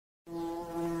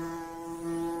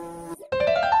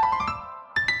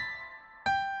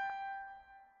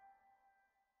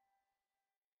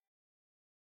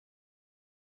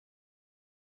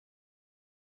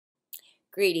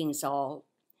Greetings, all.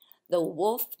 The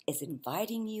wolf is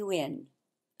inviting you in.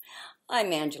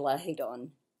 I'm Angela Giron,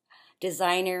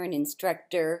 designer and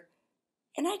instructor,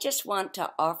 and I just want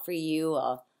to offer you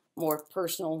a more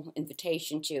personal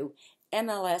invitation to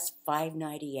MLS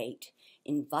 598,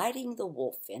 Inviting the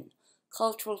Wolf in,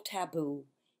 Cultural Taboo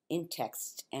in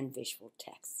Text and Visual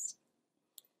Texts.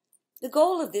 The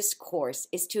goal of this course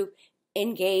is to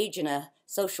engage in a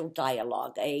social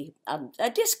dialogue, a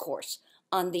discourse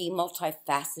on the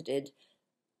multifaceted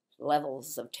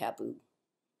levels of taboo.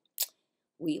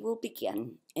 We will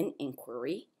begin an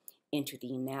inquiry into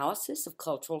the analysis of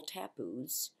cultural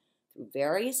taboos through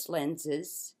various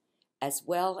lenses, as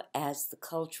well as the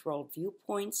cultural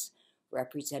viewpoints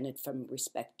represented from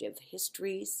respective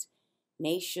histories,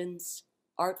 nations,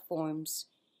 art forms,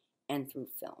 and through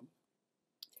film.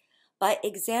 By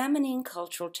examining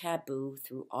cultural taboo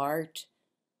through art,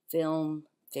 film,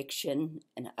 fiction,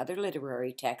 and other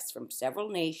literary texts from several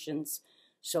nations,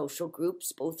 social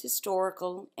groups, both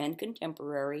historical and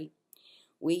contemporary,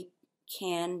 we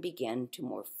can begin to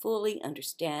more fully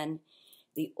understand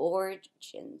the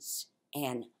origins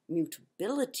and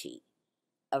mutability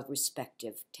of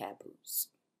respective taboos.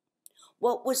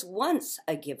 What was once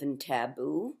a given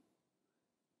taboo,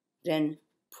 then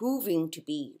proving to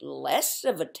be less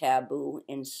of a taboo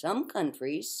in some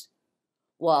countries,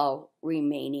 while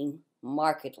remaining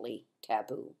markedly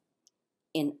taboo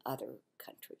in other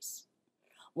countries.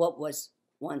 What was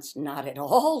once not at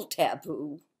all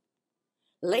taboo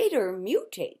later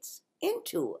mutates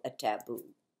into a taboo.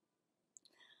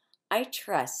 I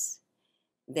trust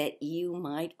that you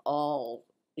might all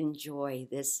enjoy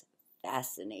this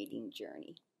fascinating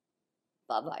journey.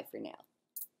 Bye-bye for now.